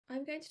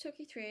I'm going to talk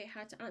you through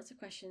how to answer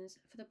questions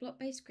for the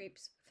block-based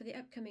groups for the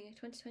upcoming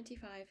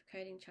 2025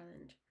 coding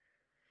challenge.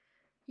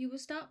 You will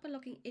start by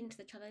logging into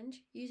the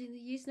challenge using the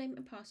username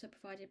and password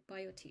provided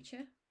by your teacher.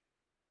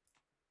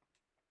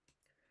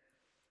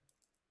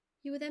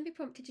 You will then be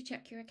prompted to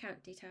check your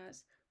account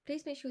details.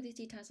 Please make sure these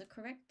details are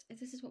correct, as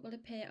this is what will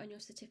appear on your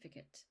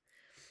certificate.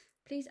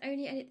 Please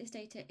only edit this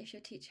data if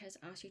your teacher has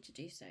asked you to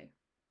do so.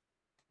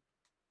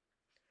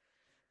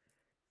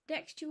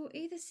 Next, you will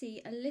either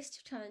see a list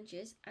of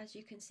challenges, as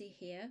you can see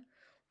here,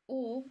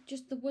 or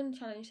just the one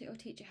challenge that your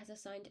teacher has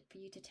assigned for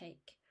you to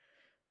take.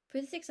 For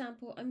this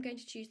example, I'm going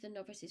to choose the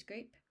novices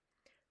group.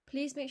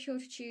 Please make sure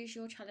to choose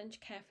your challenge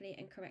carefully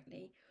and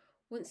correctly.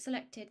 Once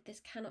selected,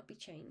 this cannot be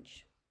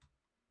changed.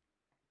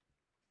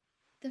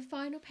 The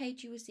final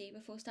page you will see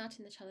before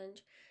starting the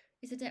challenge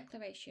is a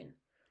declaration.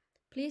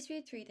 Please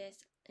read through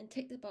this and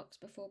tick the box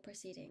before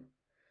proceeding.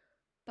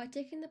 By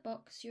ticking the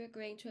box, you're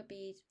agreeing to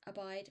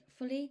abide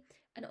fully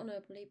and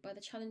honourably by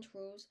the challenge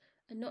rules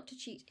and not to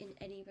cheat in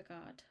any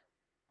regard.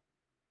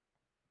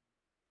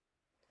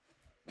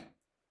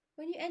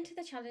 When you enter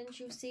the challenge,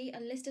 you'll see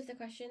a list of the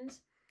questions,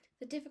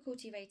 the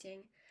difficulty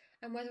rating,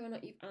 and whether or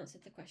not you've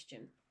answered the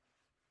question.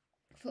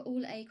 For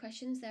all A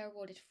questions, they're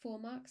awarded 4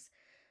 marks,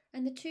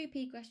 and the 2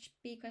 B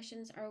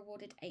questions are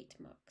awarded 8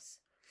 marks.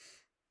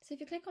 So if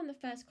you click on the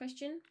first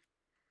question,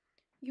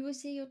 you will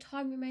see your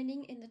time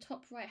remaining in the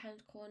top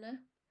right-hand corner.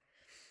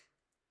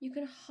 You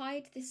can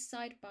hide this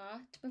sidebar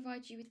to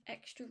provide you with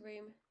extra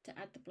room to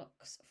add the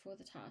blocks for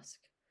the task.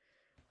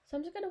 So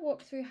I'm just going to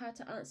walk through how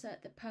to answer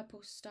the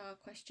purple star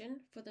question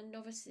for the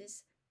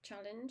novices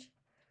challenge.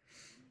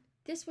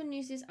 This one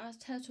uses our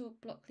turtle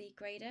blockly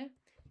grader.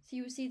 So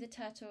you will see the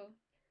turtle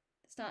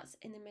starts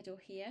in the middle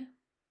here.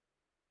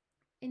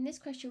 In this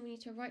question, we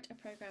need to write a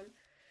program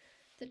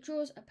that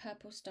draws a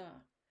purple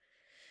star.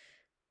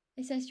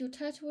 It says your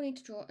turtle will need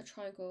to draw a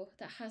triangle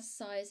that has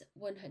size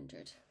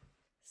 100.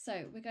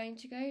 So we're going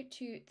to go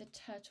to the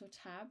turtle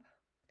tab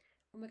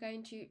and we're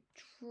going to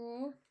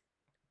draw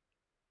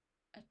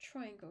a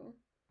triangle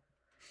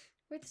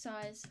with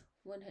size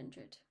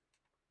 100.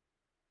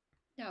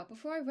 Now,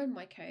 before I run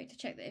my code to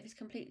check that it is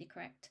completely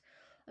correct,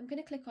 I'm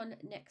going to click on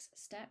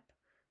next step,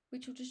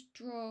 which will just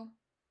draw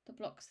the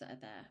blocks that are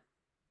there.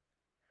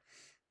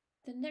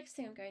 The next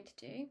thing I'm going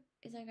to do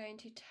is I'm going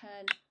to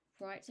turn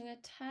right. So I'm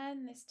going to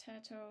turn this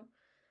turtle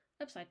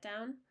upside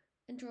down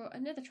and draw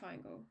another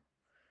triangle.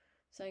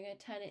 So I'm going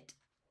to turn it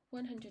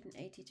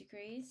 180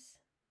 degrees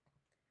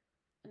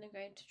and I'm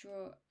going to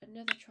draw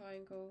another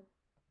triangle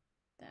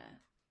there.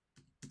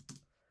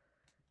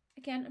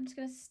 Again, I'm just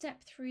going to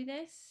step through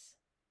this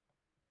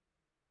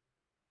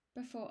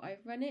before I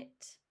run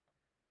it,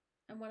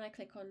 and when I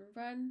click on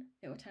run,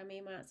 it will tell me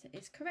my answer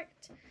is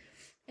correct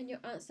and your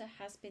answer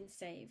has been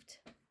saved.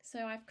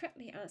 So I've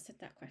correctly answered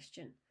that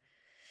question.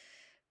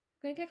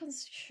 I'm going to click on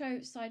show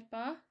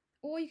sidebar,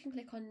 or you can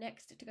click on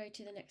next to go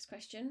to the next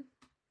question.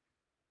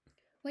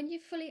 When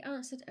you've fully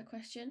answered a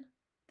question,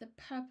 the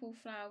purple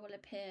flower will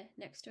appear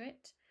next to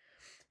it.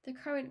 The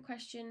current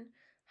question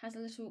has a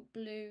little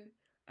blue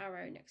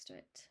arrow next to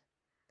it.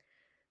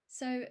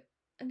 So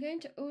I'm going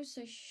to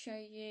also show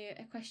you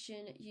a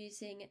question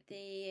using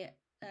the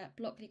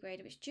blockly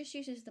grader, which just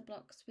uses the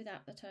blocks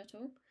without the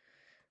turtle.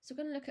 So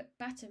we're going to look at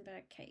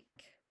Battenberg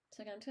cake.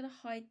 So again, I'm just going to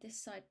hide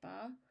this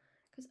sidebar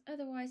because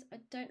otherwise I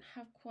don't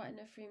have quite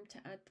enough room to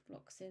add the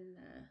blocks in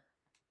there.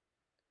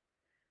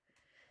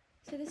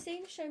 So the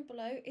scene shown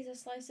below is a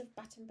slice of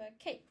Battenberg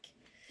cake.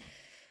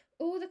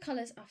 All the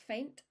colours are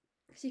faint,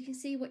 so you can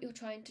see what you're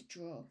trying to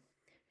draw.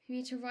 You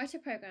need to write a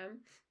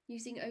program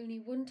using only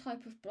one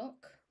type of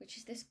block, which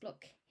is this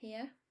block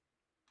here,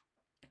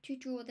 to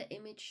draw the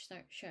image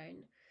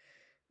shown.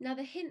 Now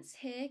the hints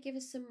here give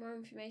us some more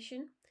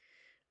information.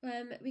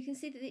 We can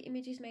see that the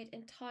image is made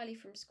entirely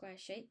from square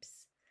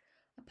shapes.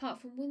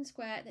 Apart from one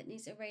square that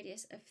needs a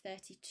radius of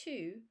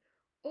 32,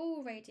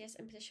 all radius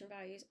and position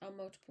values are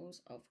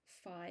multiples of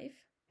 5.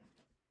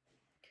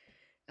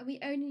 And we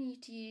only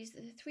need to use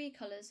the 3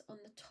 colours on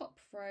the top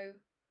row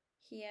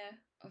here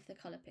of the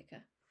colour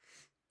picker.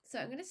 So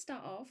I'm going to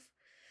start off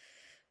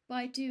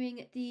by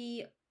doing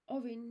the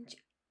orange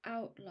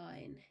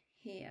outline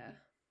here.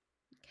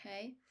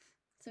 Okay,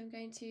 so I'm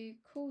going to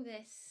call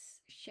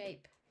this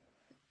shape,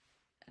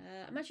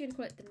 I'm actually going to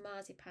call it the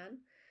marzipan,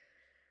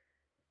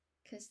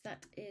 because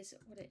that is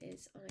what it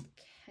is on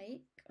a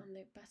cake, on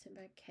the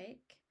Battenberg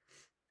cake.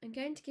 I'm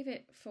going to give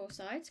it 4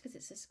 sides because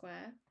it's a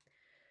square,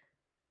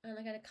 and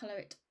I'm going to colour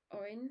it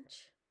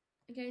orange.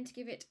 I'm going to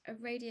give it a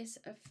radius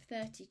of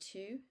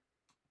 32,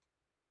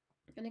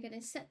 and I'm going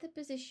to set the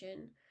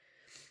position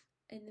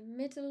in the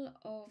middle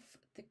of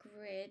the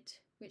grid,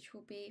 which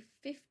will be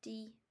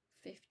 50,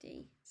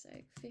 50. So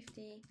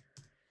 50,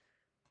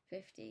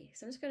 50.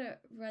 So I'm just going to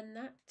run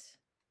that.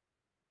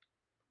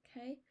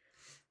 Okay.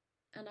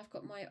 And I've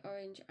got my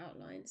orange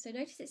outline. So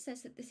notice it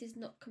says that this is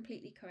not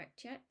completely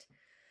correct yet.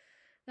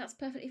 That's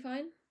perfectly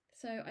fine.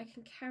 So I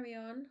can carry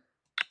on.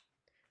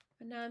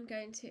 And now I'm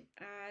going to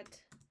add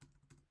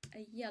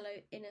a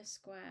yellow inner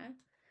square.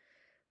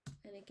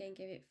 And again,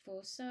 give it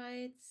 4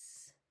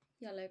 sides.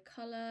 yellow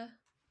colour.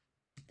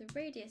 The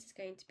radius is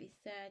going to be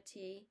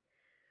 30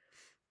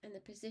 and the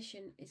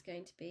position is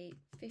going to be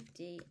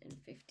 50 and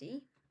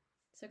 50.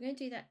 So I'm going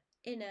to do that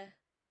inner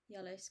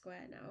yellow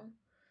square now.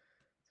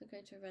 So I'm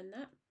going to run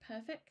that.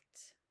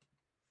 Perfect.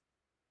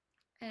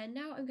 And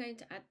now I'm going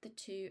to add the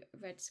 2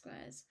 red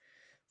squares.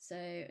 So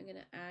I'm going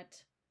to add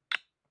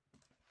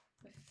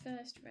my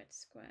first red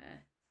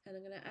square and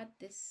I'm going to add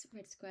this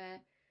red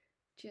square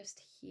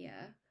just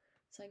here.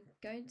 So I'm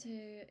going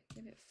to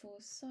give it 4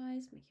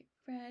 size, make it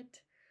red.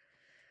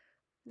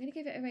 I'm going to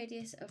give it a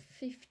radius of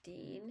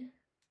 15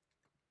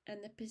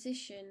 and the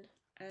position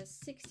as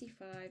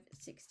 65,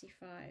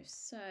 65.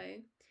 So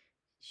it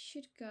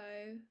should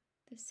go,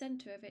 the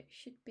center of it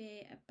should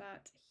be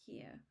about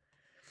here.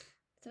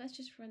 So let's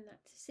just run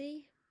that to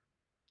see.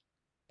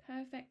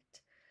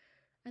 Perfect.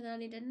 And then I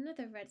need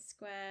another red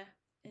square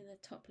in the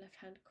top left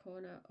hand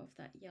corner of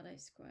that yellow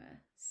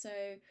square. So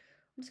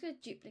I'm just going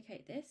to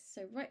duplicate this.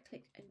 So right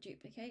click and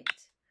duplicate.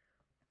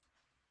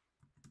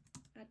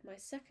 Add my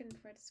second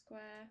red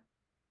square.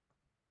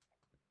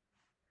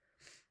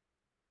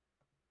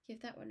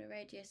 Give that one a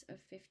radius of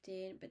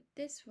 15, but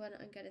this one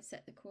I'm going to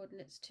set the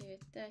coordinates to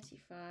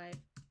 35,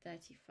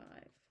 35.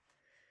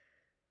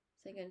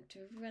 So I'm going to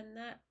run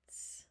that.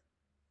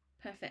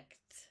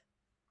 Perfect.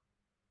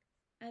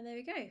 And there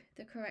we go,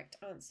 the correct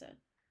answer.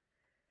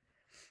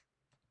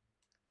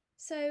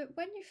 So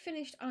when you've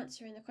finished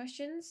answering the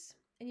questions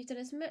and you've done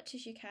as much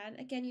as you can,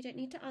 again, you don't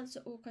need to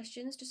answer all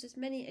questions, just as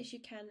many as you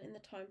can in the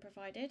time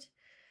provided.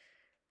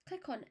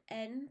 Click on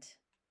End.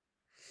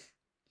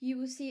 You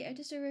will see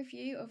just a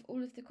review of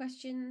all of the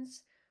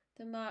questions,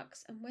 the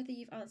marks, and whether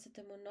you've answered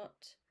them or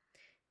not.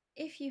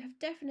 If you have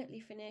definitely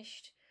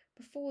finished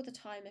before the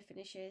timer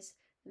finishes,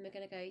 then we're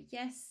going to go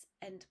yes,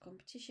 end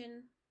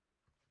competition.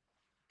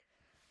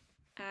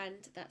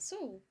 And that's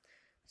all.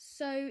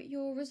 So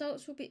your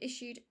results will be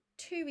issued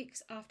 2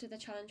 weeks after the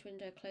challenge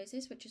window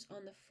closes, which is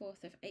on the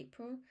 4th of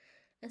April,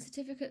 and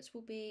certificates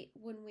will be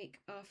 1 week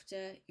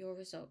after your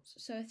results.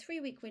 So a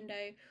 3-week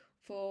window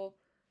for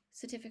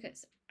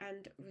certificates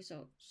and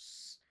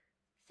results.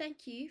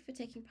 Thank you for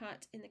taking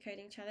part in the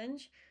coding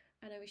challenge,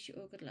 and I wish you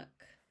all good luck.